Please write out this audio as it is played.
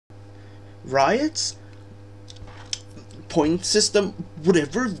Riot's point system,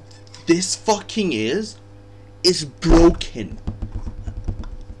 whatever this fucking is broken.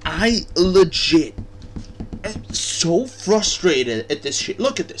 I legit am so frustrated at this shit.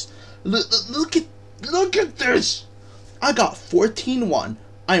 Look at this. Look at this. I got 14-1.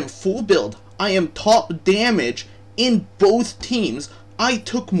 I am full build. I am top damage in both teams. I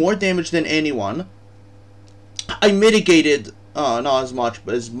took more damage than anyone. I mitigated, not as much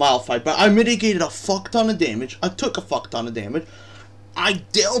as Mildfight, but I mitigated a fuck ton of damage. I took a fuck ton of damage. I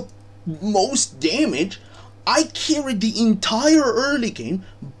dealt most damage. I carried the entire early game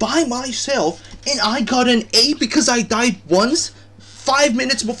by myself, and I got an A because I died once 5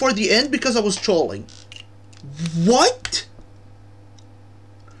 minutes before the end because I was trolling. What?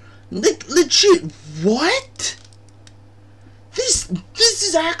 Like, legit, what? This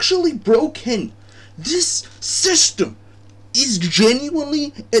is actually broken. This system is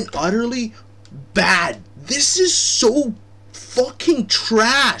genuinely and utterly bad. This is so fucking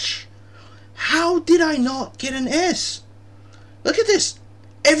trash. How did I not get an S? Look at this.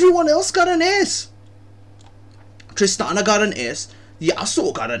 Everyone else got an S. Tristana got an S.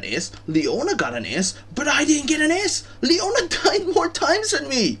 Yasuo got an S. Leona got an S. But I didn't get an S. Leona died more times than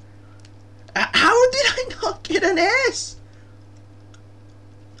me. How did I not get an S?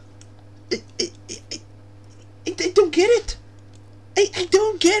 I don't get it. I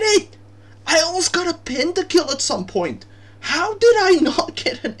don't get it. I almost got a pentakill at some point. How did I not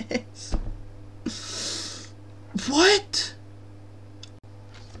get an S? What?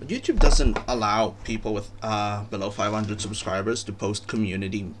 YouTube doesn't allow people with below 500 subscribers to post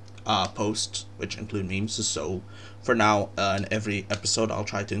community posts, which include memes. So for now, in every episode, I'll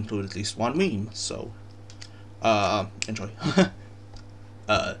try to include at least one meme. So enjoy.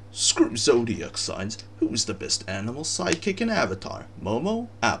 Screw zodiac signs. Who's the best animal sidekick in Avatar? Momo,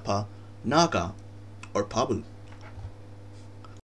 Appa, Naga, or Pabu?